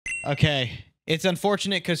Okay. It's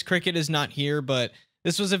unfortunate because Cricket is not here, but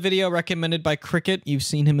this was a video recommended by Cricket. You've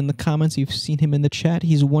seen him in the comments. You've seen him in the chat.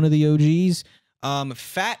 He's one of the OGs.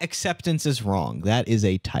 Fat acceptance is wrong. That is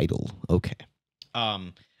a title. Okay.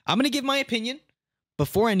 I'm going to give my opinion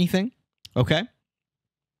before anything. Okay.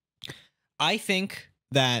 I think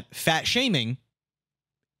that fat shaming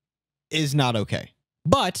is not okay.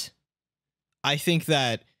 But I think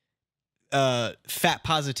that fat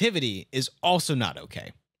positivity is also not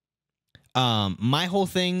okay. My whole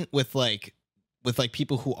thing with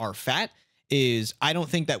people who are fat is I don't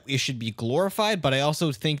think that it should be glorified, but I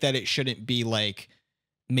also think that it shouldn't be like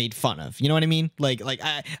made fun of. You know what I mean? Like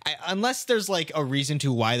I unless there's like a reason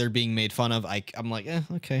to why they're being made fun of, I'm like,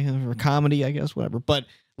 okay, for comedy, I guess, whatever. But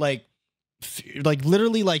like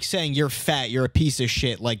literally like saying you're fat, you're a piece of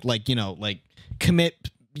shit, like you know, like commit,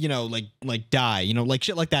 you know, like die, you know, like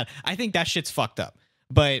shit like that. I think that shit's fucked up.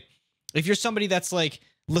 But if you're somebody that's like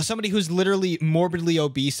somebody who's literally morbidly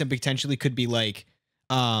obese and potentially could be like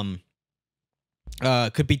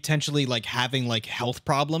could potentially like having like health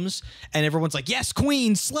problems and everyone's like, yes,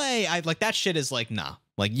 queen, slay, I like that shit is like, nah,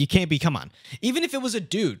 like you can't be, come on. Even if it was a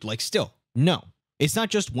dude, like still, no. It's not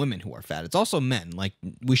just women who are fat, it's also men. Like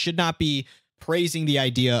we should not be praising the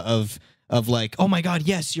idea of like, oh my God,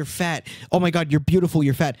 yes, you're fat. Oh my God, you're beautiful,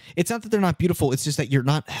 you're fat. It's not that they're not beautiful, it's just that you're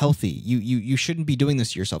not healthy. You shouldn't be doing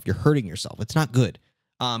this to yourself. You're hurting yourself. It's not good.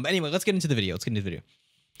 Anyway, let's get into the video.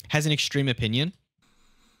 Has an extreme opinion.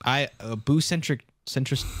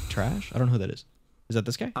 Centrist trash? I don't know who that is. Is that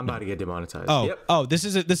this guy? I'm about to get demonetized. Oh, yep. Oh, this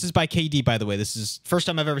is by KD, by the way. This is first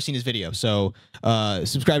time I've ever seen his video. So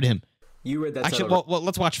subscribe to him. You read that. Actually, well,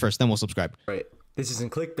 let's watch first, then we'll subscribe. Right. This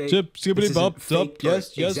isn't clickbait. Yes.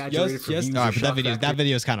 All right, but that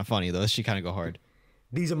video is kind of funny though. This should kind of go hard.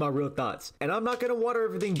 These are my real thoughts. And I'm not going to water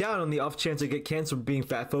everything down on the off chance I get canceled for being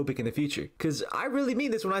fatphobic in the future. Because I really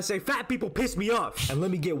mean this when I say fat people piss me off. And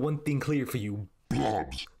let me get one thing clear for you,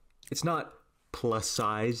 blobs. It's not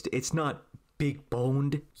plus-sized. It's not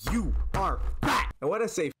big-boned. You are fat. And when I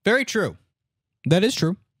say very true. That is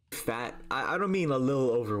true. Fat, I don't mean a little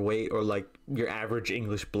overweight or like your average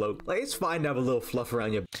English bloke. Like, it's fine to have a little fluff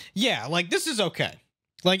around your... Yeah, like, this is okay.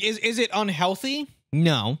 Like, is it unhealthy?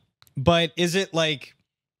 No. But is it like...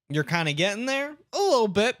 You're kind of getting there a little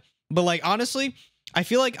bit, but like honestly, I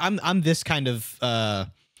feel like I'm this kind of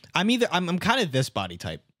I'm kind of this body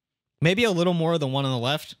type, maybe a little more than one on the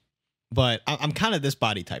left, but I'm kind of this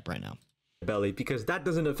body type right now. Belly, because that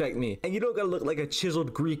doesn't affect me, and you don't gotta look like a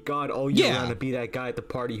chiseled Greek god all year round to be that guy at the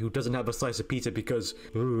party who doesn't have a slice of pizza because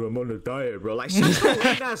I'm on a diet, bro. Like, shut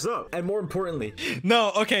your ass up. And more importantly,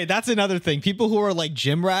 no, okay, that's another thing. People who are like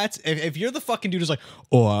gym rats, if you're the fucking dude who's like,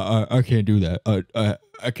 oh, I can't do that,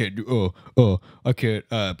 I can't do, I can't,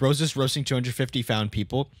 bro's just roasting 250 pound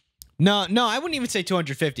people. No, I wouldn't even say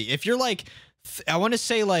 250. If you're like, I want to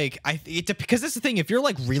say like, because that's the thing. If you're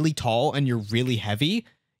like really tall and you're really heavy,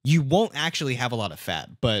 you won't actually have a lot of fat.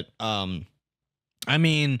 But I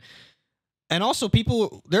mean, and also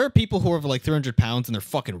there are people who are like 300 pounds and they're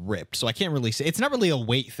fucking ripped. So I can't really say, it's not really a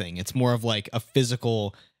weight thing. It's more of like a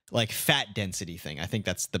physical, like fat density thing. I think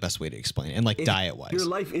that's the best way to explain it. And like diet wise, your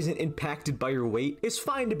life isn't impacted by your weight. It's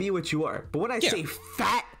fine to be what you are. But when I say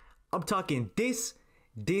fat, I'm talking this,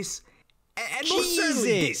 and most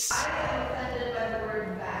certainly this. I am offended by the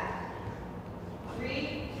word fat.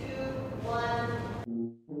 3, 2, 1.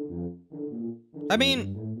 I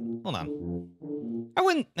mean, hold on. I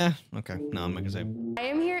wouldn't. Okay. No, I'm not gonna say. I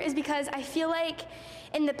am here is because I feel like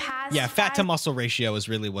in the past. Yeah, fat to muscle ratio is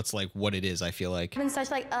really what it is. I feel like. Been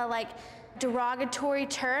such like a derogatory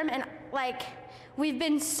term, and like we've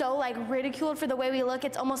been so like ridiculed for the way we look.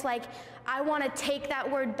 It's almost like I want to take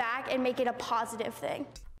that word back and make it a positive thing.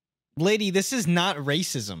 Lady, this is not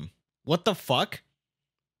racism. What the fuck?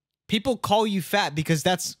 People call you fat because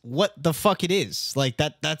that's what the fuck it is. Like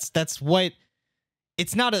that's what.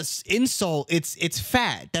 It's not an insult. It's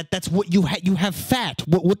fat. That's what you have fat.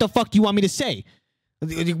 What the fuck do you want me to say?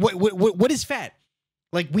 What is fat?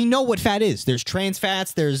 Like, we know what fat is. There's trans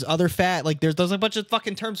fats. There's other fat. Like there's a bunch of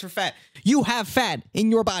fucking terms for fat. You have fat in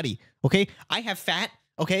your body. Okay, I have fat.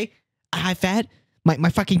 Okay, I have fat. My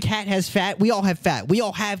fucking cat has fat. We all have fat. We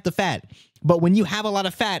all have the fat. But when you have a lot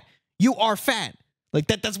of fat, you are fat. Like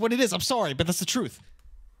that's what it is. I'm sorry, but that's the truth.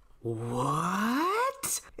 What?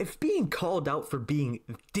 If being called out for being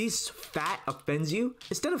this fat offends you,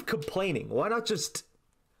 instead of complaining, why not just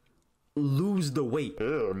lose the weight?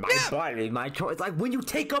 Ugh, my body, my choice. Like, when you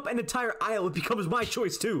take up an entire aisle, it becomes my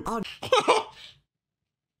choice too.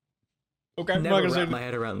 Okay, I'm never wrap my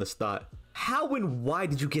head around this thought. How and why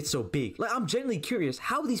did you get so big? Like, I'm genuinely curious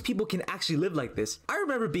how these people can actually live like this. I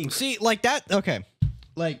remember being... See, like that... Okay.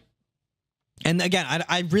 Like, And again,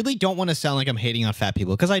 I really don't want to sound like I'm hating on fat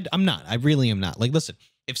people, because I'm not. I really am not. Like, listen,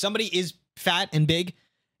 if somebody is fat and big,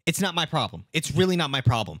 it's not my problem. It's really not my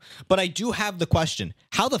problem. But I do have the question: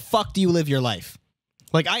 how the fuck do you live your life?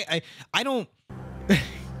 Like, I don't.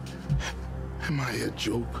 Am I a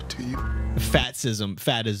joke to you?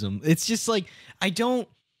 Fatism. It's just like, I don't.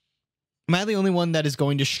 Am I the only one that is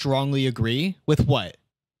going to strongly agree with what?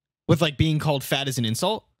 With like being called fat as an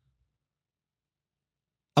insult?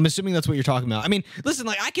 I'm assuming that's what you're talking about. I mean, listen,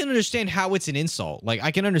 like, I can understand how it's an insult. Like,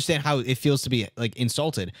 I can understand how it feels to be like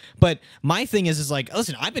insulted. But my thing is like,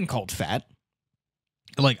 listen, I've been called fat.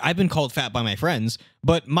 Like, I've been called fat by my friends,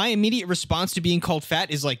 but my immediate response to being called fat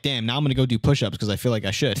is like, damn, now I'm going to go do push-ups because I feel like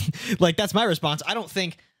I should. Like, that's my response. I don't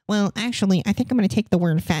think, well, actually, I think I'm going to take the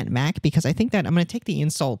word fat back because I think that I'm going to take the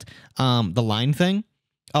insult, the line thing.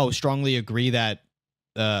 Oh, strongly agree that,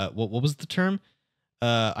 what was the term?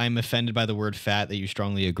 I'm offended by the word fat, that you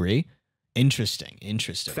strongly agree. Interesting.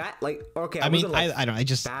 Fat, like, okay. I mean, wasn't, like, I don't. I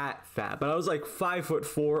just fat, but I was like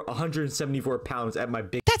 5'4", 174 pounds at my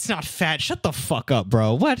That's not fat. Shut the fuck up,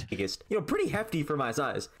 bro. What? biggest. You know, pretty hefty for my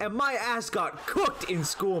size. And my ass got cooked in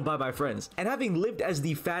school by my friends. And having lived as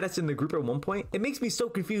the fattest in the group at one point, it makes me so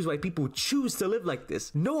confused why people choose to live like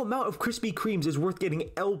this. No amount of Krispy Kremes is worth getting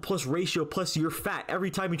L plus ratio plus you're fat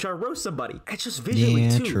every time you try to roast somebody. It's just visually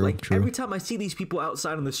too. True, like true. every time I see these people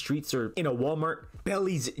outside on the streets or in a Walmart,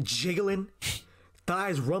 bellies jiggling,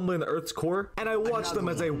 thighs rumbling the earth's core, and I watch them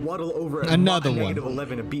as they waddle over at Another Mach one. negative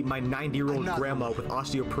 11 and beat my 90-year-old grandma with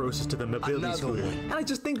osteoporosis to the mobility scooter. And I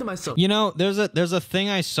just think to myself, You know, there's a thing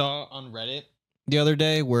I saw on Reddit the other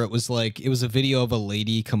day where it was a video of a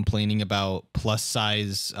lady complaining about plus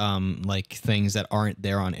size like things that aren't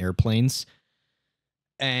there on airplanes.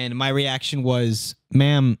 And my reaction was,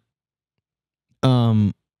 ma'am,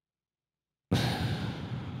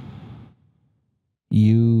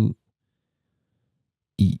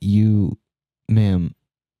 ma'am,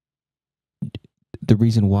 the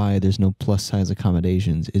reason why there's no plus size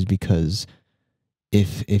accommodations is because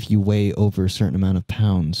if you weigh over a certain amount of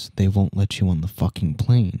pounds, they won't let you on the fucking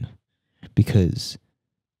plane because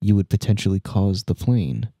you would potentially cause the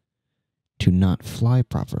plane to not fly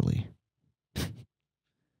properly.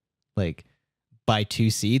 Like, by 2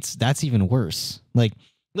 seats, that's even worse. Like,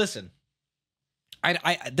 listen,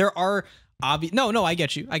 there are obvious. No, I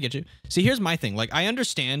get you. See, here's my thing. Like, I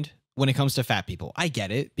understand when it comes to fat people. I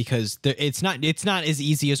get it because it's not as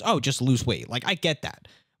easy as, oh, just lose weight. Like, I get that.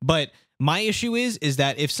 But my issue is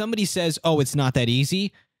that if somebody says, oh, it's not that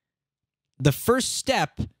easy, the first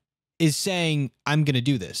step is saying, I'm going to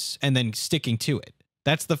do this, and then sticking to it.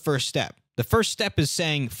 That's the first step. The first step is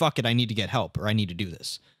saying, fuck it, I need to get help, or I need to do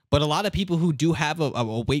this. But a lot of people who do have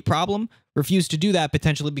a weight problem refuse to do that,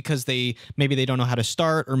 potentially because maybe they don't know how to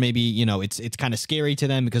start, or maybe, you know, it's kind of scary to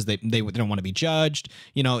them because they don't want to be judged.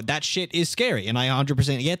 You know, that shit is scary, and I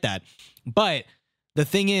 100% get that. But the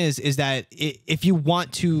thing is that if you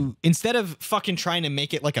want to, instead of fucking trying to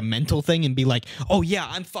make it like a mental thing and be like, oh yeah,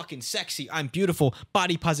 I'm fucking sexy, I'm beautiful,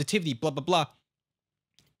 body positivity, blah, blah, blah.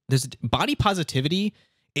 Body positivity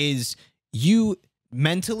is you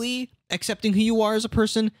mentally accepting who you are as a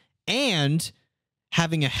person and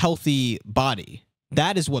having a healthy body.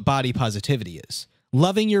 That is what body positivity is.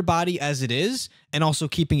 Loving your body as it is and also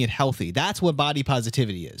keeping it healthy. That's what body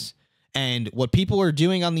positivity is. And what people are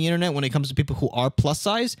doing on the internet when it comes to people who are plus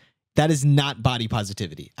size, that is not body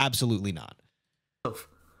positivity. Absolutely not.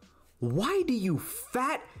 why do you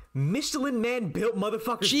fat Michelin man built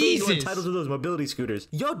motherfuckers think you're entitled to those mobility scooters?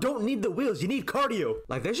 Y'all don't need the wheels, you need cardio.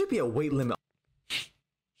 Like, there should be a weight limit.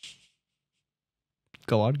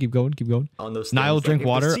 Go on, keep going. On those Niall, things. drink Like,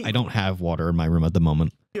 water. if the seat I don't have water in my room at the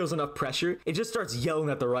moment. feels enough pressure, it just starts yelling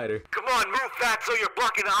at the rider. Come on, move fast so you're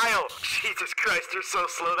blocking the aisle. Jesus Christ, you're so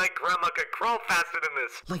slow. That grandma could crawl faster than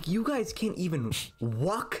this. Like, you guys can't even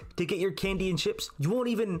walk to get your candy and chips? You won't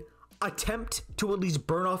even attempt to at least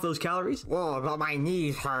burn off those calories? Whoa, but my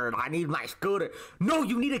knees hurt. I need my scooter. No,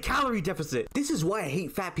 you need a calorie deficit. This is why I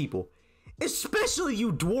hate fat people. Especially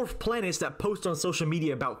you dwarf planets that post on social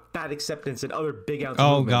media about fat acceptance and other big ounce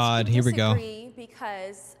Oh movements. God, here we go.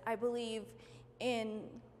 Because I believe in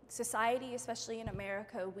society, especially in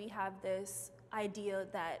America, we have this idea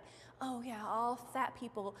that, oh yeah, all fat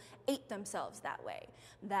people ate themselves that way.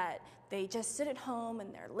 That they just sit at home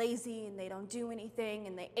and they're lazy and they don't do anything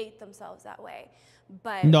and they ate themselves that way.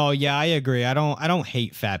 But No, yeah, I agree. I don't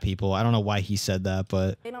hate fat people. I don't know why he said that,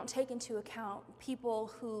 but they don't take into account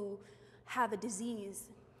people who have a disease.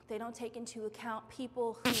 They don't take into account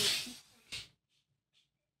people who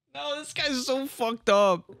no, this guy's so fucked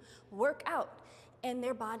up. work out and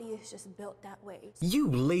their body is just built that way. You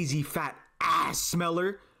lazy fat ass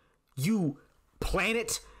smeller. You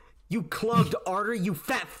planet. You clogged artery, you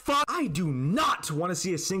fat fuck. I do not want to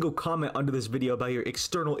see a single comment under this video about your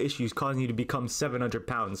external issues causing you to become 700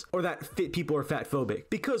 pounds or that fit people are fat phobic.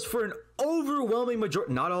 Because for an overwhelming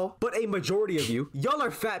majority, not all, but a majority of you, y'all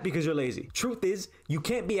are fat because you're lazy. Truth is, you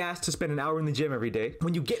can't be asked to spend an hour in the gym every day.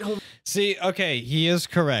 When you get home. See, okay, he is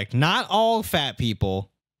correct. Not all fat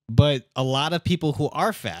people, but a lot of people who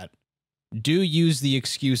are fat do use the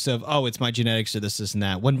excuse of, oh, it's my genetics or this and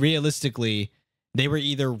that, when realistically, they were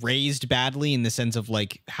either raised badly in the sense of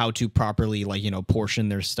like how to properly like, you know, portion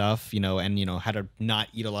their stuff, you know, and, you know, how to not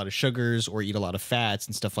eat a lot of sugars or eat a lot of fats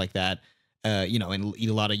and stuff like that, you know, and eat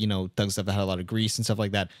a lot of, you know, stuff that had a lot of grease and stuff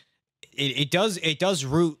like that. It does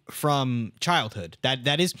root from childhood.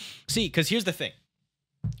 That is, see, because here's the thing,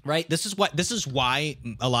 right? This is why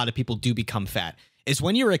a lot of people do become fat, is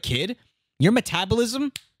when you're a kid, your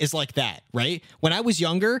metabolism is like that, right? When I was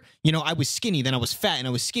younger, you know, I was skinny, then I was fat, and I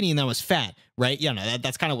was skinny, and then I was fat, right? Yeah, no,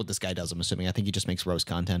 that's kind of what this guy does, I'm assuming. I think he just makes roast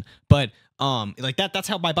content. But like that's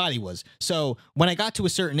how my body was. So when I got to a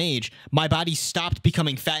certain age, my body stopped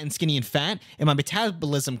becoming fat and skinny and fat, and my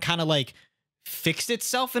metabolism kind of like fixed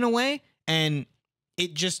itself in a way, and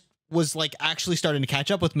it just was like actually starting to catch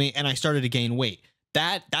up with me, and I started to gain weight.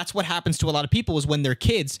 That's what happens to a lot of people, is when they're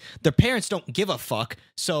kids, their parents don't give a fuck,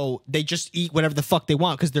 so they just eat whatever the fuck they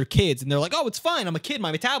want because they're kids, and they're like, oh, it's fine, I'm a kid, my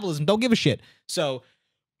metabolism don't give a shit. So,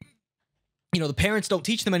 you know, the parents don't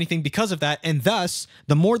teach them anything because of that, and thus,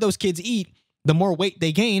 the more those kids eat, the more weight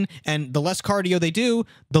they gain, and the less cardio they do,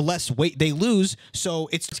 the less weight they lose, so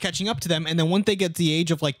it's catching up to them, and then once they get to the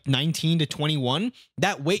age of like 19 to 21,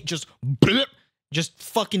 that weight just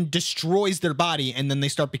fucking destroys their body, and then they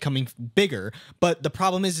start becoming bigger. But the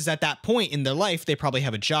problem is at that point in their life, they probably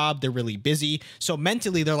have a job, they're really busy, so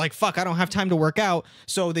mentally they're like, fuck, I don't have time to work out,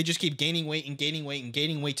 so they just keep gaining weight and gaining weight and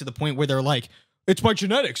gaining weight to the point where they're like, it's my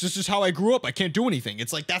genetics, this is how I grew up, I can't do anything.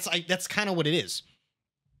 It's like, that's kind of what it is.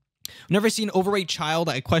 Whenever I see an overweight child,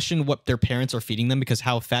 I question what their parents are feeding them, because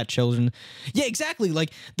how fat children... Yeah, exactly,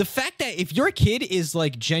 like, the fact that if your kid is,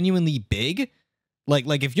 like, genuinely big...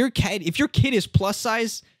 Like if your kid is plus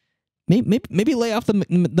size, maybe lay off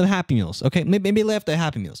the Happy Meals. Okay, maybe lay off the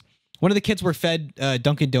Happy Meals. One of the kids were fed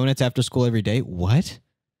Dunkin' Donuts after school every day. What?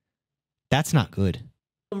 That's not good.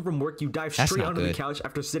 Home from work, you dive straight onto the couch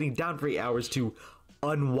after sitting down for 8 hours to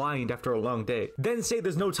unwind after a long day. Then say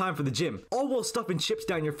there's no time for the gym, all while stuffing chips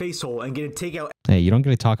down your face hole and getting takeout. Hey, you don't get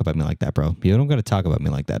to talk about me like that, bro. You don't got to talk about me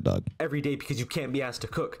like that, dog. Every day because you can't be asked to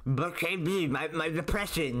cook. But KB, my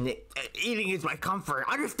depression, eating is my comfort.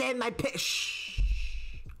 Understand my Shh.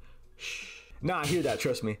 Nah, I hear that,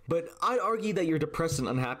 trust me. But I'd argue that you're depressed and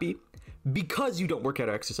unhappy because you don't work out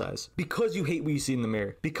or exercise, because you hate what you see in the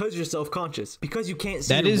mirror, because you're self-conscious, because you can't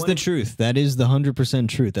see. That is the truth. That is the 100%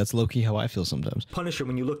 truth. That's low-key how I feel sometimes. Punisher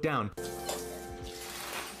when you look down.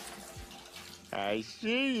 I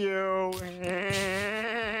see you.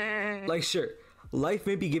 Like, sure, life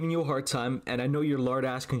may be giving you a hard time, and I know your lard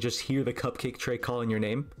ass can just hear the cupcake tray calling your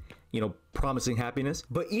name, you know, promising happiness.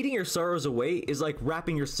 But eating your sorrows away is like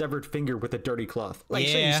wrapping your severed finger with a dirty cloth. Like,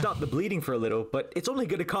 sure, you stop the bleeding for a little, but it's only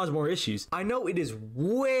going to cause more issues. I know it is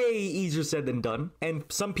way easier said than done, and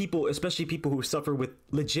some people, especially people who suffer with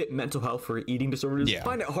legit mental health or eating disorders,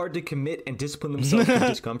 find it hard to commit and discipline themselves through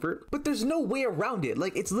discomfort. But there's no way around it.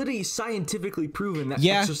 Like, it's literally scientifically proven that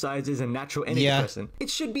exercise is a natural antidepressant. It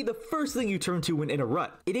should be the first thing you turn to when in a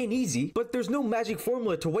rut. It ain't easy, but there's no magic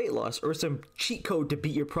formula to weight loss or some cheat code to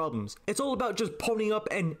beat your problems. It's all about just ponying up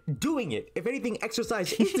and doing it. If anything,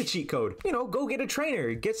 exercise is the cheat code. You know, go get a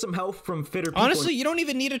trainer, get some help from fitter people. Honestly, you don't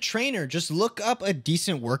even need a trainer. Just look up a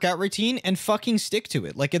decent workout routine and fucking stick to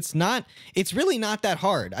it. Like, it's really not that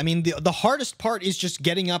hard. I mean, the hardest part is just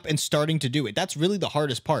getting up and starting to do it. That's really the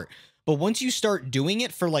hardest part. But once you start doing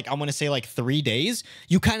it for, like, I want to say like 3 days,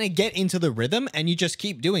 you kind of get into the rhythm and you just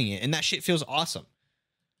keep doing it. And that shit feels awesome.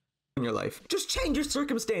 In your life. Just change your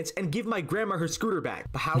circumstance and give my grandma her scooter back.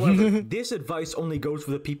 However, this advice only goes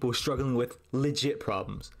for the people struggling with legit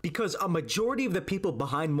problems. Because a majority of the people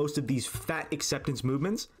behind most of these fat acceptance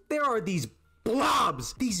movements, there are these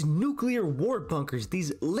blobs, these nuclear war bunkers,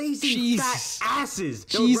 these lazy fat asses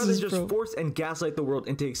that would rather just force and gaslight the world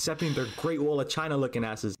into accepting their Great Wall of China looking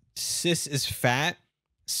asses. Cis is fat.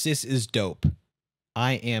 Cis is dope.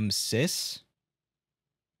 I am cis.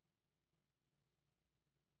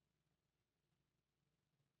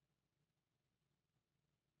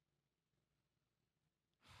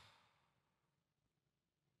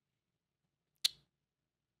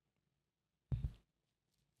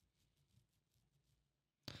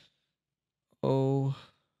 Oh,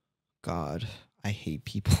 God, I hate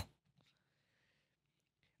people.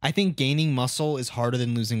 I think gaining muscle is harder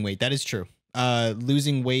than losing weight. That is true.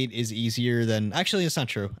 losing weight is easier than actually it's not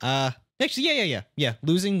true. Actually yeah.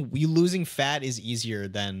 Losing fat is easier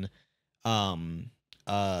than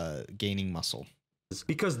gaining muscle.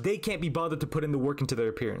 Because they can't be bothered to put in the work into their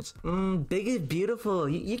appearance. Big is beautiful.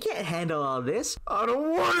 You can't handle all this. I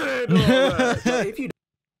don't want to handle all that. But if you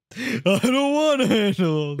I don't want to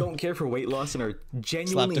handle. don't care for weight loss and are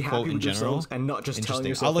genuinely happy with yourselves and not just telling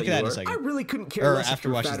yourself I'll look at that in a are, second. I really couldn't care less after if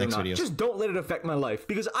you're watching fat this or next not. video. Just don't let it affect my life,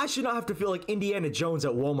 because I should not have to feel like Indiana Jones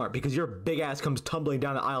at Walmart because your big ass comes tumbling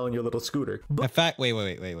down the aisle in your little scooter. But In fact,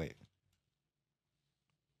 wait.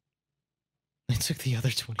 I took the other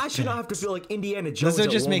 20. I should not have to feel like Indiana Jones. This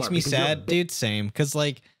at just Walmart makes me because you're sad, dude. Same, because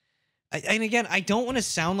like, and again, I don't want to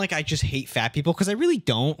sound like I just hate fat people, because I really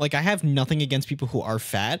don't. Like, I have nothing against people who are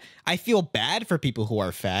fat. I feel bad for people who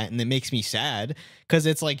are fat, and it makes me sad because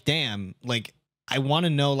it's like, damn, like I want to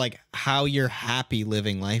know like how you're happy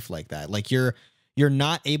living life like that. Like you're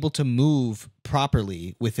not able to move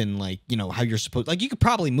properly within like, you know, how you're supposed. Like you could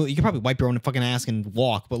probably move, you could probably wipe your own fucking ass and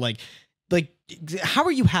walk, but like how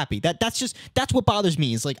are you happy? That's what bothers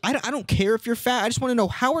me. Is like I don't care if you're fat. I just want to know,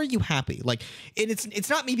 how are you happy? Like, and it's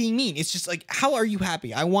not me being mean. It's just like, how are you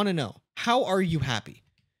happy? I want to know, how are you happy?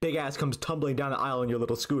 big ass comes tumbling down the aisle in your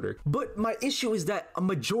little scooter. But my issue is that a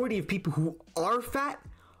majority of people who are fat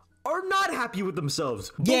are not happy with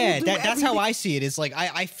themselves. Yeah, that's how I see it. It's like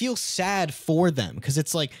I feel sad for them, because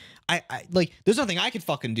it's like I like there's nothing I could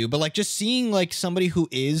fucking do, but like just seeing like somebody who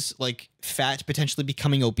is like fat potentially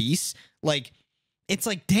becoming obese, like it's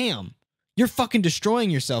like, damn, you're fucking destroying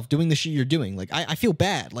yourself doing the shit you're doing. Like I feel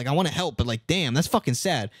bad. Like I want to help, but like damn, that's fucking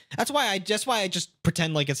sad. That's why I just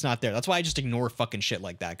pretend like it's not there. That's why I just ignore fucking shit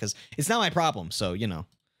like that, because it's not my problem. So, you know.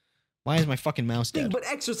 Why is my fucking mouse dead? But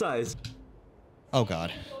exercise. Oh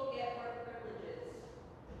god.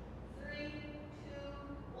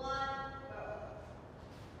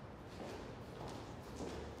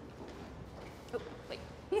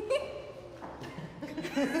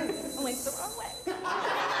 I went the wrong way.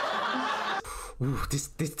 Ooh,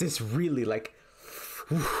 this really like.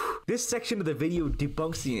 This section of the video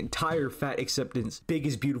debunks the entire fat acceptance, big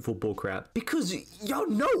is beautiful bullcrap. Because y'all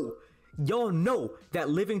know that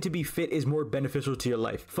living to be fit is more beneficial to your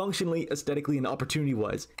life, functionally, aesthetically, and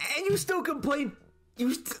opportunity-wise. And you still complain.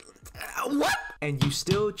 What? And you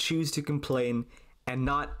still choose to complain and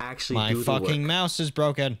not actually do the work. My fucking mouse is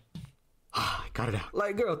broken. I got it out.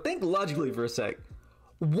 Like, girl, think logically for a sec.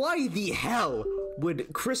 Why the hell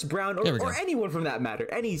would Chris Brown or anyone from that matter,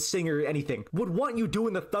 any singer, anything, would want you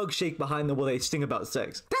doing the thug shake behind them while they sing about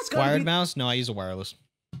sex? That's gotta Wired be mouse? No, I use a wireless.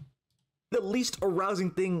 the least arousing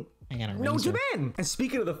thing known to man. And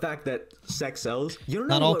speaking of the fact that sex sells, you don't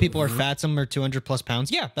know not all people are fat. Some are 200 plus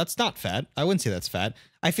pounds. Yeah, that's not fat. I wouldn't say that's fat.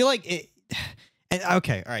 I feel like it. And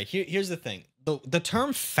okay, all right. Here's the thing. The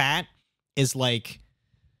term fat is like,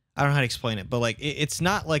 I don't know how to explain it, but like it's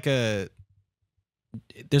not like a.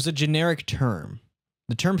 There's a generic term.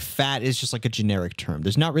 The term fat is just like a generic term.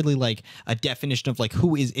 There's not really like a definition of like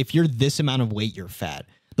who is, if you're this amount of weight, you're fat.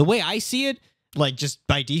 The way I see it, like just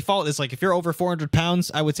by default, is like if you're over 400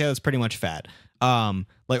 pounds, I would say that's pretty much fat.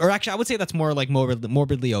 Like, or actually I would say that's more like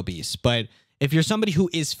morbidly obese. But if you're somebody who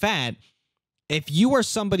is fat, if you are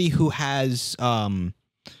somebody who has,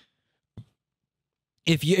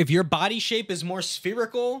 if your body shape is more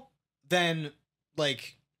spherical than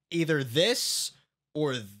like either this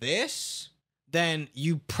or this, then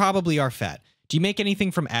you probably are fat. Do you make anything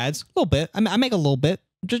from ads? A little bit. I make a little bit.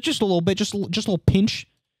 Just a little bit. Just a little pinch.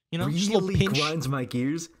 You know, just a little pinch. Grinds my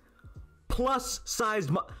gears. Plus size.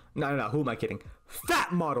 No. Who am I kidding?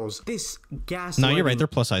 Fat models. This gas. No, you're right. They're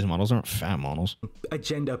plus size models. They're not fat models.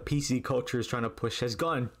 Agenda PC culture is trying to push has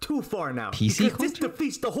gone too far now. PC because this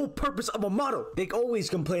defeats the whole purpose of a model. They always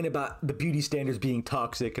complain about the beauty standards being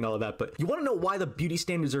toxic and all of that, but you want to know why the beauty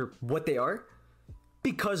standards are what they are?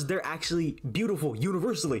 Because they're actually beautiful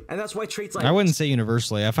universally, and that's why traits like, I wouldn't say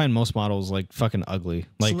universally. I find most models like fucking ugly.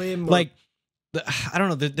 Like slim, like I don't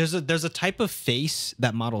know. There's a type of face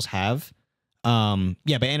that models have. Yeah,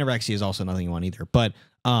 but anorexia is also nothing you want either. But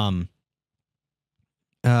what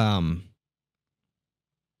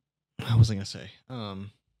was I gonna say?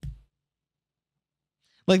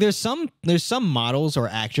 Like there's some models or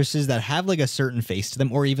actresses that have like a certain face to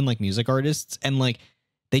them, or even like music artists, and like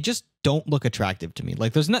they just don't look attractive to me.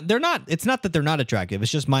 Like it's not that they're not attractive.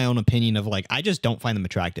 It's just my own opinion of like, I just don't find them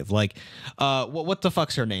attractive. Like, what the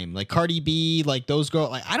fuck's her name? Like Cardi B, like those girls,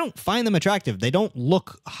 like I don't find them attractive. They don't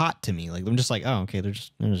look hot to me. Like I'm just like, oh, okay, they're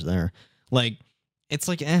just there. Like, it's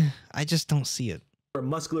like, I just don't see it. Where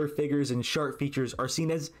muscular figures and sharp features are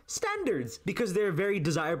seen as standards because they're very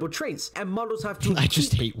desirable traits, and models have to I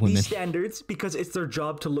just hate women. these standards because it's their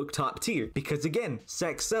job to look top tier. Because again,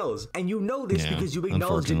 sex sells, and you know this because you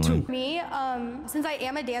acknowledge it too. Me, since I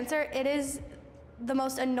am a dancer, it is the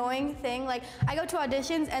most annoying thing. Like, I go to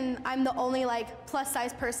auditions and I'm the only like plus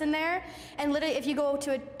size person there, and literally if you go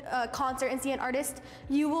to a concert and see an artist,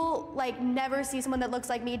 you will like never see someone that looks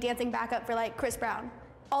like me dancing back up for like Chris Brown.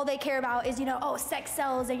 All they care about is, you know, oh, sex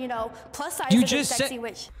sells, and, you know, plus size isn't sexy,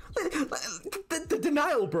 which... The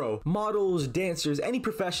denial, bro. Models, dancers, any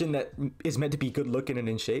profession that is meant to be good looking and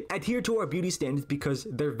in shape adhere to our beauty standards because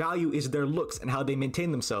their value is their looks and how they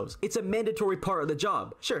maintain themselves. It's a mandatory part of the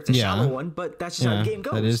job. Sure, it's a shallow one, but that's just how the game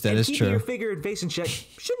goes. That is keeping true. your figure and face in check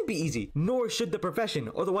shouldn't be easy, nor should the profession.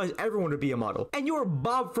 Otherwise, everyone would be a model. And your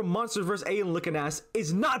Bob from Monsters vs. Alien looking ass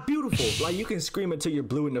is not beautiful. Like, you can scream until you're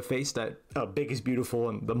blue in the face that big is beautiful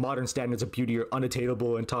and the modern standards of beauty are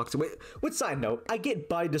unattainable and toxic. With side note, I get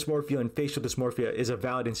body dysmorphia and facial dysmorphia is a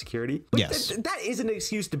valid insecurity, but that isn't an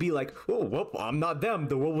excuse to be like, oh, well, I'm not them,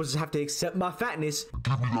 the world will just have to accept my fatness.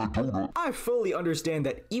 I fully understand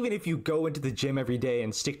that even if you go into the gym every day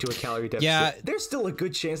and stick to a calorie deficit, there's still a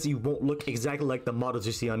good chance that you won't look exactly like the models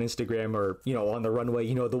you see on Instagram or, you know, on the runway,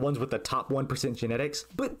 you know, the ones with the top 1% genetics,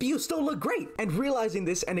 but you still look great. And realizing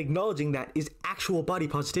this and acknowledging that is actual body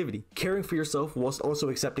positivity, caring for yourself whilst also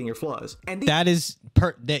accepting your flaws. And that is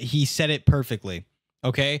that he said it perfectly.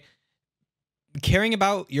 Okay, caring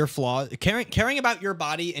about your flaws, caring about your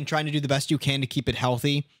body and trying to do the best you can to keep it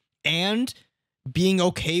healthy, and being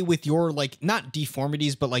okay with your, like, not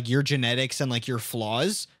deformities, but like your genetics and like your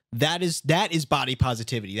flaws. That is body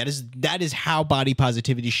positivity. That is how body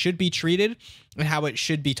positivity should be treated and how it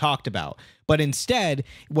should be talked about. But instead,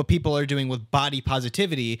 what people are doing with body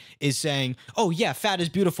positivity is saying, oh yeah, fat is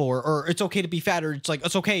beautiful, or it's okay to be fat, or it's like,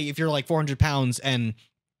 it's okay if you're like 400 pounds and,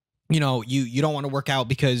 you know, you don't want to work out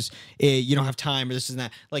because you don't have time, or this and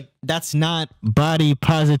that. Like, that's not body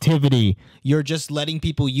positivity. You're just letting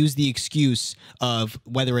people use the excuse of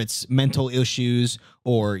whether it's mental issues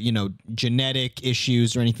or, you know, genetic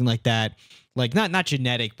issues or anything like that. Like, not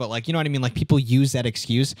genetic, but like, you know what I mean? Like, people use that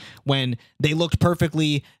excuse when they looked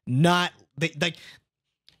perfectly like,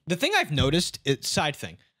 the thing I've noticed, side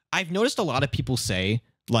thing, I've noticed a lot of people say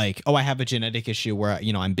like, oh, I have a genetic issue where,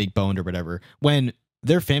 you know, I'm big boned or whatever, when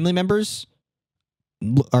their family members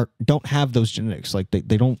don't have those genetics. Like,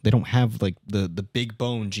 they don't have like the big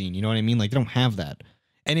bone gene, you know what I mean? Like, they don't have that.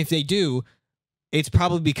 And if they do, it's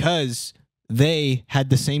probably because they had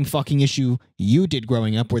the same fucking issue you did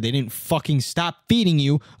growing up, where they didn't fucking stop feeding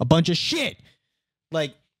you a bunch of shit.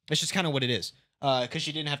 Like, that's just kind of what it is. Because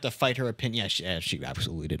she didn't have to fight her opinion. Yeah, she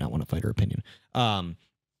absolutely did not want to fight her opinion.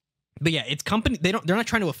 But yeah, it's company. They're not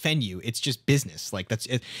trying to offend you. It's just business. Like, that's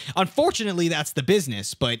it. Unfortunately, that's the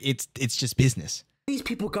business, but it's just business. These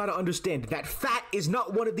people gotta understand that fat is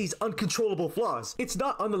not one of these uncontrollable flaws. It's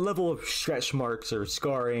not on the level of stretch marks or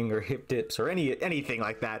scarring or hip dips or anything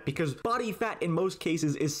like that, because body fat in most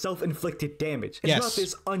cases is self-inflicted damage. It's not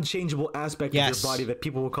this unchangeable aspect of your body that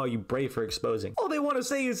people will call you brave for exposing. All they want to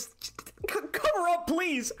say is, cover up,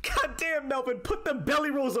 please. God damn, Melvin, put the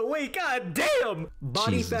belly rolls away. God damn.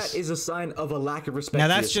 Body fat is a sign of a lack of respect. Now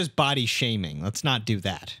that's just body shaming. Let's not do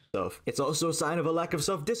that. It's also a sign of a lack of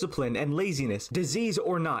self-discipline and laziness, disease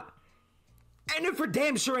or not. And it for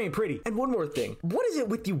damn sure ain't pretty. And one more thing. What is it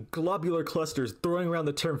with you globular clusters throwing around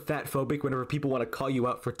the term fatphobic whenever people want to call you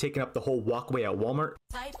out for taking up the whole walkway at Walmart?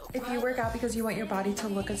 If you work out because you want your body to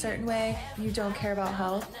look a certain way, you don't care about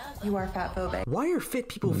health, you are fatphobic. Why are fit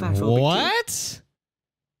people fatphobic? What?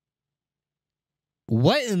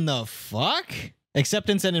 What in the fuck?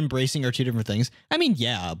 Acceptance and embracing are two different things. I mean,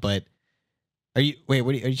 yeah, but are you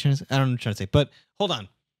trying to say? I don't know what I'm trying to say, but hold on.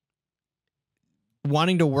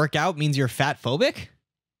 Wanting to work out means you're fatphobic?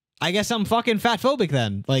 I guess I'm fucking fatphobic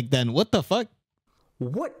then. Like, then what the fuck?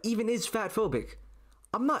 What even is fatphobic?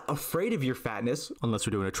 I'm not afraid of your fatness, unless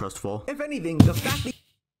we're doing a trust fall. If anything, the fact that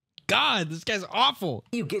God, this guy's awful.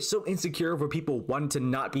 you get so insecure over people wanting to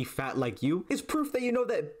not be fat like you is proof that you know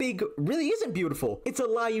that big really isn't beautiful. It's a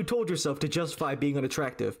lie you told yourself to justify being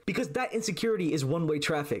unattractive, because that insecurity is one-way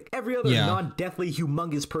traffic. Every other non-deathly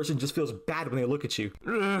humongous person just feels bad when they look at you.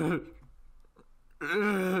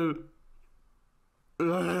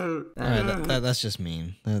 Alright, that's just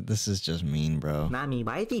mean. This is just mean, bro. Mommy,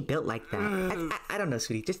 why is he built like that? I don't know,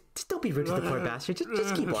 sweetie. Just don't be rude to the poor bastard.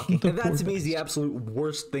 Just keep walking. And that to me is the absolute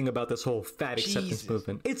worst thing about this whole fat acceptance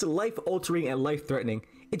movement. It's life-altering and life-threatening.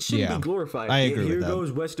 It shouldn't be glorified. I agree Here with that.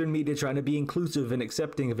 goes Western media trying to be inclusive and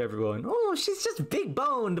accepting of everyone. Oh, she's just big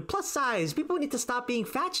boned, plus size. People need to stop being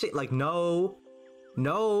fat shit. Like, no.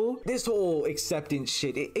 No, this whole acceptance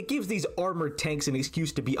shit, it gives these armored tanks an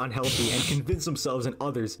excuse to be unhealthy and convince themselves and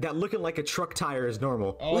others that looking like a truck tire is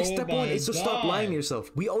normal. Like, step one is to stop lying to yourself.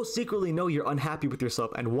 We all secretly know you're unhappy with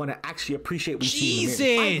yourself and want to actually appreciate what you see in the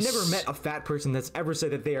mirror. I've never met a fat person that's ever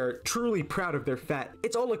said that they are truly proud of their fat.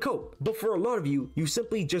 It's all a cope. But for a lot of you, you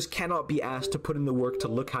simply just cannot be asked to put in the work to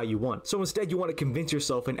look how you want. So instead, you want to convince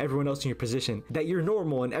yourself and everyone else in your position that you're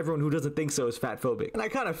normal and everyone who doesn't think so is fatphobic. And I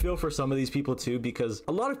kind of feel for some of these people too, because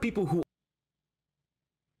a lot of people who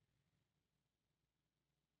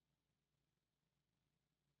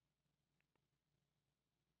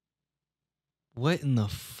What in the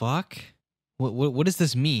fuck? What does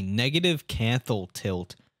this mean? Negative canthal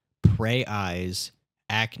tilt, prey eyes,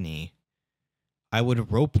 acne. I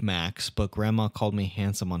would rope max, but grandma called me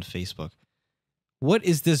handsome on Facebook. What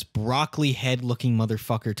is this broccoli head looking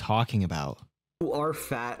motherfucker talking about? who are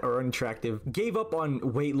fat or unattractive gave up on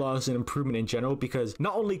weight loss and improvement in general because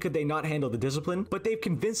not only could they not handle the discipline, but they've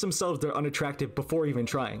convinced themselves they're unattractive before even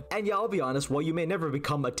trying. And yeah, I'll be honest, while you may never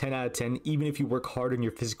become a 10 out of 10, even if you work hard on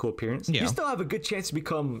your physical appearance, you still have a good chance to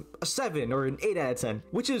become a 7 or an 8 out of 10,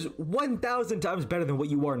 which is 1,000 times better than what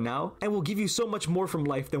you are now and will give you so much more from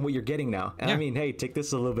life than what you're getting now. And I mean, hey, take this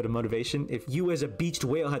as a little bit of motivation. If you as a beached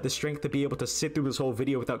whale had the strength to be able to sit through this whole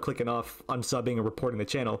video without clicking off, unsubbing, and reporting the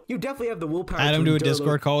channel, you definitely have the willpower. Add him to a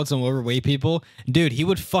Discord call with some overweight people. Dude, he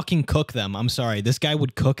would fucking cook them. I'm sorry. This guy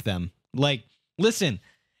would cook them. Like, listen,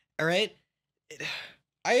 all right?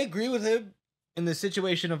 I agree with him in the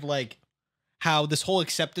situation of like how this whole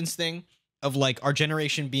acceptance thing of like our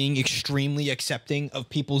generation being extremely accepting of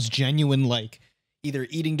people's genuine like either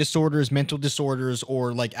eating disorders, mental disorders,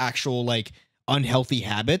 or like actual like unhealthy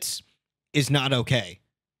habits is not okay.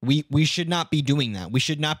 We should not be doing that. We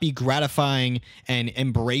should not be gratifying and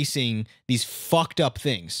embracing these fucked up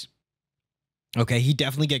things. Okay, he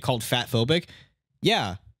definitely get called fatphobic.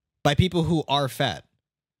 Yeah, by people who are fat.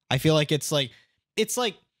 I feel like it's like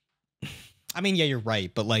I mean, yeah, you're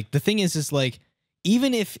right, but like the thing is like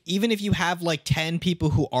even if you have like 10 people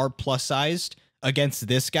who are plus sized against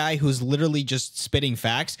this guy who's literally just spitting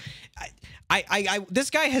facts, this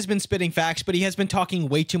guy has been spitting facts, but he has been talking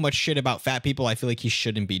way too much shit about fat people. I feel like he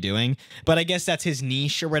shouldn't be doing, but I guess that's his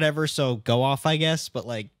niche or whatever. So go off, I guess. But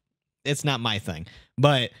like, it's not my thing.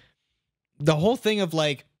 But the whole thing of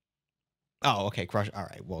like, oh, okay, crush. All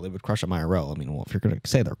right, well, they would crush at my IRL. I mean, well, if you're gonna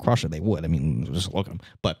say they're crusher, they would. I mean, just look at them.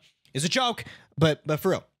 But it's a joke. But for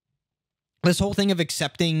real, this whole thing of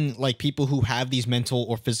accepting like people who have these mental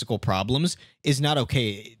or physical problems is not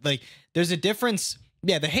okay. Like, there's a difference.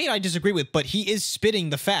 Yeah, the hate I disagree with, but he is spitting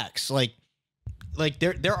the facts. Like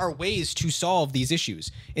there are ways to solve these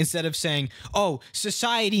issues instead of saying, "Oh,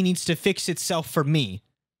 society needs to fix itself for me."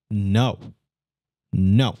 No.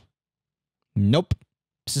 Nope.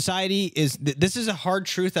 Society is this is a hard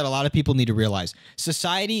truth that a lot of people need to realize.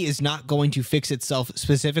 Society is not going to fix itself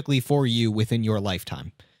specifically for you within your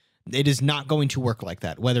lifetime. It is not going to work like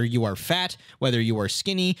that. Whether you are fat, whether you are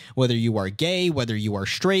skinny, whether you are gay, whether you are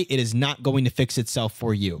straight, it is not going to fix itself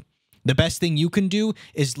for you. The best thing you can do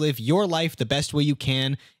is live your life the best way you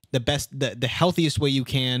can, the healthiest way you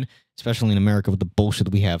can, especially in America with the bullshit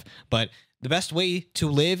that we have. But the best way to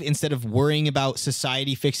live instead of worrying about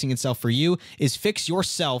society fixing itself for you is fix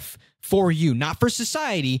yourself for you, not for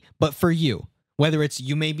society, but for you. Whether it's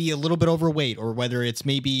you may be a little bit overweight, or whether it's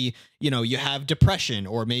maybe, you know, you have depression,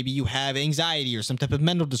 or maybe you have anxiety or some type of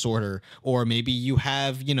mental disorder, or maybe you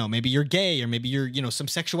have, you know, maybe you're gay, or maybe you're, you know, some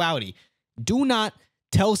sexuality. Do not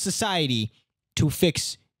tell society to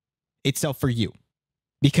fix itself for you.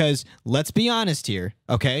 Because let's be honest here,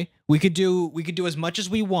 okay? We could do as much as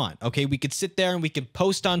we want, okay? We could sit there and we can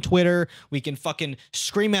post on Twitter. We can fucking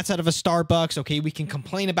scream outside of a Starbucks, okay? We can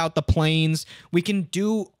complain about the planes. We can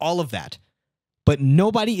do all of that. But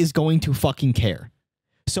nobody is going to fucking care.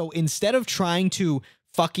 So instead of trying to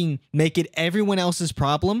fucking make it everyone else's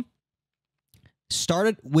problem, start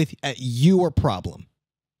it with your problem.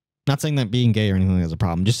 Not saying that being gay or anything is a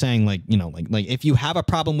problem. Just saying, like, you know, like if you have a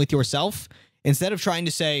problem with yourself, instead of trying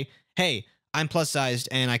to say, hey, I'm plus sized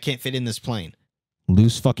and I can't fit in this plane,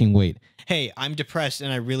 lose fucking weight. Hey, I'm depressed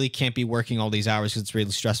and I really can't be working all these hours because it's really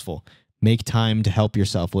stressful. Make time to help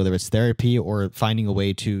yourself, whether it's therapy or finding a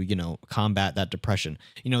way to, you know, combat that depression.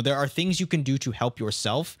 You know, there are things you can do to help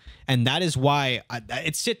yourself. And that is why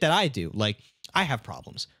it's shit that I do. Like, I have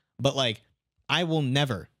problems, but like, I will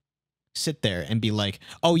never sit there and be like,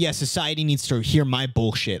 oh yeah, society needs to hear my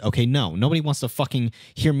bullshit. Okay, no, nobody wants to fucking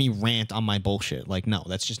hear me rant on my bullshit. Like, no,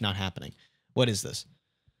 that's just not happening. What is this?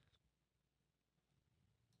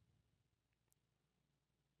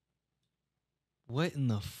 What in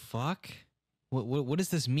the fuck? What does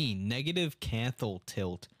this mean? Negative canthal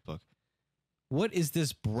tilt. Book. What is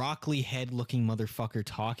this broccoli head looking motherfucker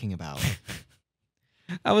talking about?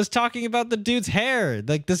 I was talking about the dude's hair.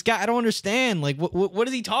 Like, this guy, I don't understand. Like, what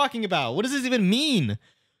is he talking about? What does this even mean?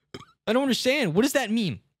 I don't understand. What does that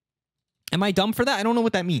mean? Am I dumb for that? I don't know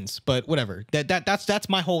what that means, but whatever. That's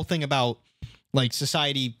my whole thing about, like,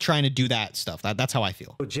 society trying to do that stuff. That's how I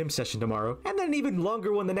feel. A gym session tomorrow, and then an even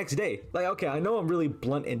longer one the next day. Like, okay, I know I'm really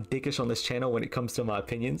blunt and dickish on this channel when it comes to my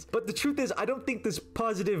opinions, but the truth is, I don't think this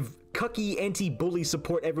positive, cucky, anti-bully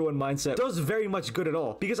support everyone mindset does very much good at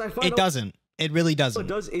all. Because I find it doesn't. It really doesn't. What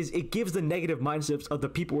it does is it gives the negative mindsets of the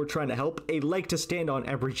people we're trying to help a leg to stand on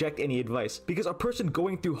and reject any advice. Because a person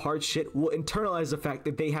going through hard shit will internalize the fact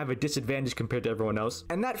that they have a disadvantage compared to everyone else.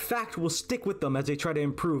 And that fact will stick with them as they try to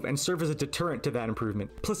improve and serve as a deterrent to that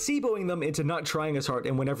improvement, placeboing them into not trying as hard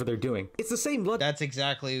in whatever they're doing. It's the same logic. That's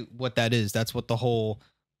exactly what that is. That's what the whole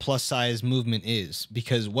plus size movement is.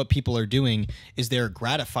 Because what people are doing is they're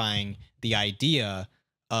gratifying the idea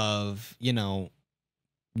of, you know,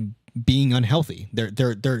 being unhealthy.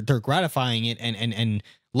 They're gratifying it and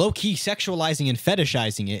low-key sexualizing and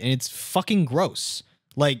fetishizing it, and it's fucking gross.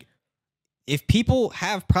 Like, if people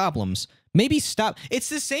have problems, maybe stop. It's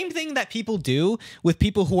the same thing that people do with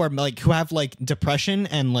people who are like, who have like depression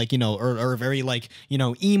and like, you know, or very like, you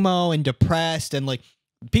know, emo and depressed, and like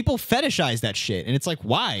people fetishize that shit, and it's like,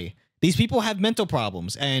 why? These people have mental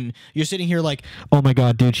problems, and you're sitting here like, oh my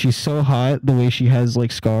god, dude, she's so hot, the way she has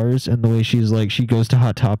like scars and the way she's like, she goes to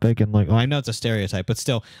Hot Topic, and like, oh, I know it's a stereotype, but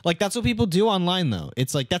still, like, that's what people do online though.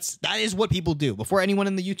 It's like, that is what people do. Before anyone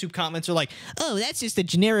in the YouTube comments are like, oh, that's just a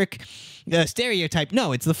generic stereotype.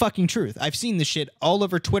 No, it's the fucking truth. I've seen this shit all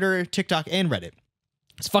over Twitter, TikTok, and Reddit.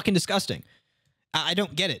 It's fucking disgusting. I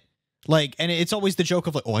don't get it. Like, and it's always the joke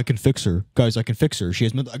of like, oh, I can fix her. Guys, I can fix her. She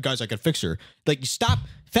has, guys, I can fix her. Like, stop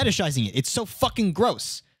fetishizing it. It's so fucking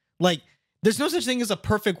gross. Like, there's no such thing as a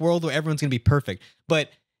perfect world where everyone's gonna be perfect. But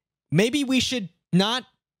maybe we should not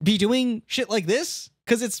be doing shit like this,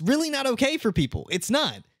 because it's really not okay for people. It's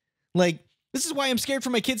not. Like, this is why I'm scared for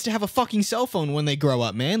my kids to have a fucking cell phone when they grow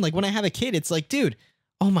up, man. Like, when I have a kid, it's like, dude,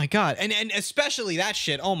 oh my god. And especially that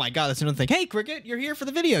shit. Oh my god, that's another thing. Hey, Cricket, you're here for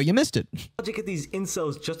the video. You missed it. Logic of these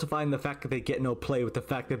incels justifying the fact that they get no play with the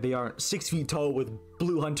fact that they aren't 6 feet tall with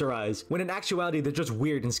blue hunter eyes, when in actuality they're just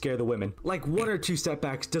weird and scare the women. Like, 1 or 2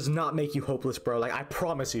 setbacks does not make you hopeless, bro. Like, I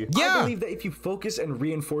promise you. Yeah. I believe that if you focus and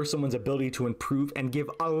reinforce someone's ability to improve and give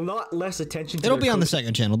a lot less attention to it'll be on the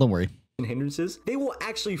second channel, don't worry. Hindrances, they will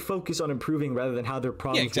actually focus on improving rather than how their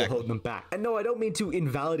problems will hold them back. And no, I don't mean to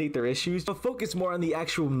invalidate their issues, but focus more on the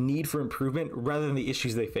actual need for improvement rather than the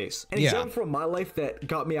issues they face. An example from my life that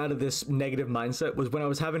got me out of this negative mindset was when I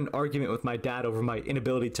was having an argument with my dad over my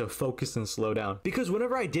inability to focus and slow down. Because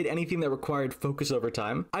whenever I did anything that required focus over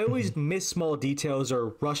time, I always miss small details or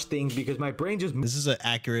rush things because my brain just... This is an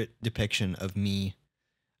accurate depiction of me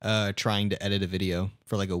trying to edit a video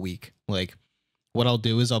for like a week. Like, what I'll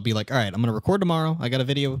do is I'll be like, all right, I'm going to record tomorrow. I got a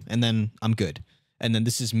video, and then I'm good. And then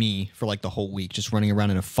this is me for like the whole week, just running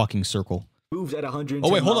around in a fucking circle. Moves at 110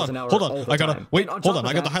 oh wait, hold miles on, an hour hold on. I gotta wait. Hold on,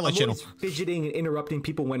 I got the highlight channel. Fidgeting and interrupting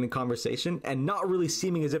people when in conversation, and not really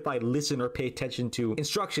seeming as if I listen or pay attention to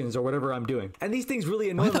instructions or whatever I'm doing. And these things really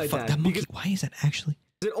annoy my dad. That monkey, why is that actually?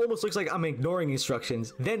 It almost looks like I'm ignoring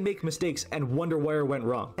instructions, then make mistakes and wonder where it went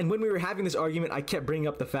wrong. And when we were having this argument, I kept bringing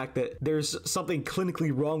up the fact that there's something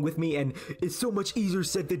clinically wrong with me, and it's so much easier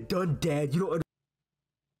said than done, Dad. You don't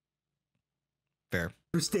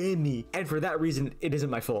understand me. And for that reason, it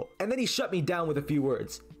isn't my fault. And then he shut me down with a few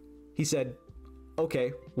words. He said,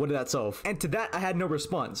 okay, what did that solve? And to that, I had no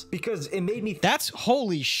response because it made me... That's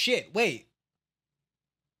holy shit. Wait.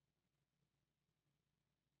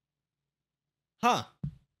 Huh.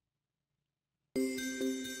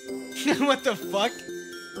 What the fuck?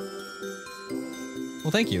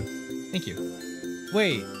 Well, thank you. Thank you.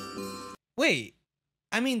 Wait.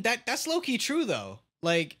 I mean, that's low-key true, though.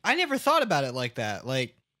 Like, I never thought about it like that.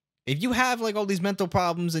 Like, if you have, like, all these mental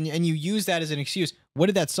problems and you use that as an excuse, what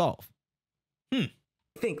did that solve?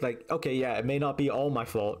 Think like, okay, yeah, it may not be all my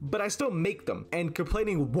fault, but I still make them, and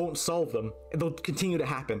complaining won't solve them. They'll continue to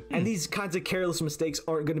happen. And these kinds of careless mistakes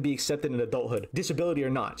aren't going to be accepted in adulthood, disability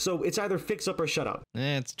or not. So it's either fix up or shut up.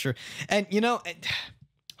 That's true. And you know,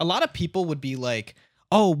 a lot of people would be like,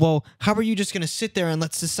 oh, well, how are you just going to sit there and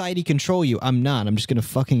let society control you? I'm not. I'm just going to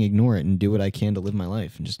fucking ignore it and do what I can to live my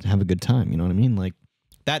life and just have a good time. You know what I mean? Like,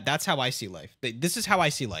 that's how I see life. This is how I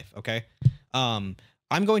see life, okay? I'm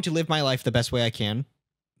going to live my life the best way I can.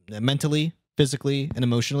 Mentally, physically, and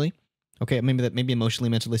emotionally. Okay, maybe emotionally,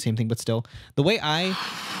 mentally, same thing, but still. The way I...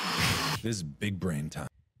 This is big brain time.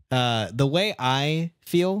 The way I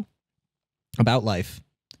feel about life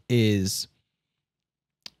is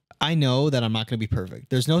I know that I'm not going to be perfect.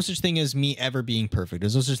 There's no such thing as me ever being perfect.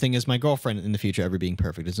 There's no such thing as my girlfriend in the future ever being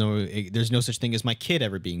perfect. There's no such thing as my kid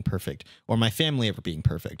ever being perfect or my family ever being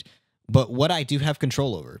perfect. But what I do have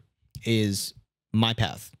control over is my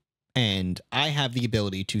path. And I have the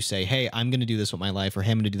ability to say, hey, I'm going to do this with my life, or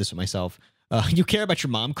hey, I'm going to do this with myself. You care about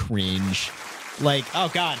your mom? Cringe. Like,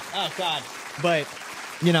 oh God. But,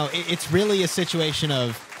 you know, it's really a situation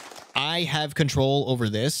of I have control over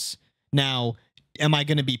this. Now, am I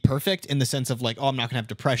going to be perfect in the sense of like, oh, I'm not going to have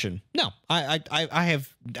depression? No, I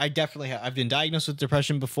definitely have. I've been diagnosed with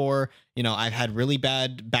depression before. You know, I've had really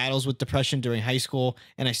bad battles with depression during high school,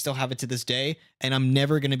 and I still have it to this day, and I'm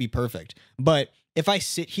never going to be perfect. But if I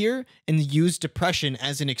sit here and use depression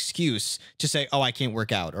as an excuse to say, oh, I can't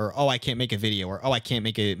work out, or oh, I can't make a video, or oh, I can't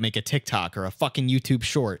make a TikTok or a fucking YouTube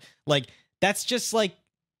short, like that's just like,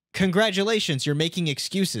 congratulations, you're making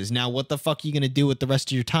excuses. Now, what the fuck are you going to do with the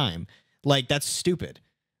rest of your time? Like, that's stupid.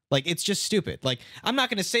 Like, it's just stupid. Like, I'm not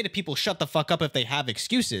going to say to people, shut the fuck up if they have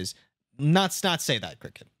excuses. Not say that,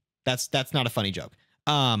 Cricket. That's not a funny joke.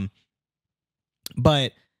 But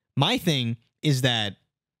my thing is that,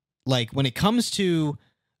 like, when it comes to,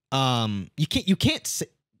 you can't say,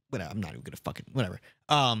 whatever, I'm not even gonna fucking, whatever.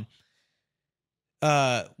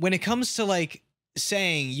 When it comes to, like,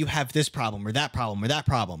 saying you have this problem or that problem or that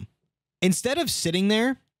problem, instead of sitting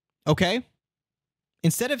there, okay?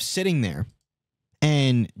 Instead of sitting there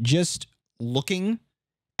and just looking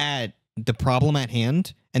at the problem at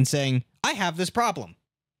hand and saying, I have this problem,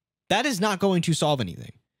 that is not going to solve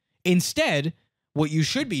anything. Instead, what you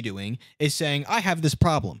should be doing is saying, I have this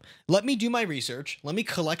problem. Let me do my research. Let me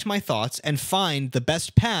collect my thoughts and find the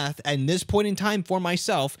best path at this point in time for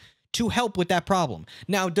myself to help with that problem.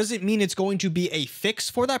 Now, does it mean it's going to be a fix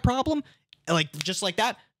for that problem? Like, just like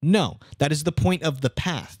that? No, that is the point of the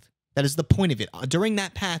path. That is the point of it. During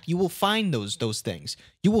that path, you will find those things.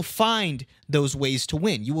 You will find those ways to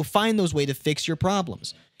win. You will find those ways to fix your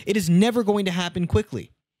problems. It is never going to happen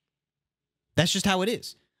quickly. That's just how it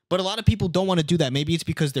is. But a lot of people don't want to do that. Maybe it's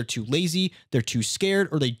because they're too lazy, they're too scared,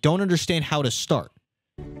 or they don't understand how to start.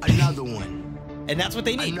 Another one. And that's what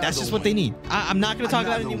they need. That's just what they need. I'm not going to talk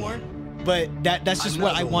about it anymore. But that's just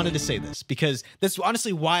what I wanted to say this, because that's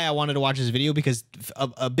honestly why I wanted to watch this video, because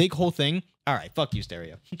a big whole thing. All right, fuck you,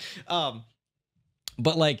 Stereo.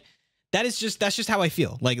 But like that's just how I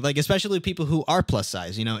feel. Like especially people who are plus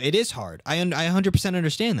size, you know, it is hard. I 100%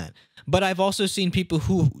 understand that. But I've also seen people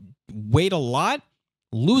who wait a lot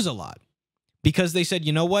lose a lot because they said,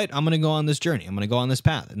 you know what, I'm going to go on this journey. I'm going to go on this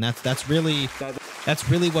path. And that's really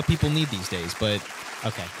what people need these days. But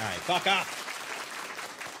okay. All right. Fuck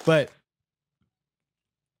off. But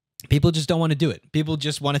people just don't want to do it. People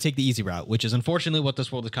just want to take the easy route, which is unfortunately what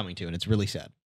this world is coming to. And it's really sad.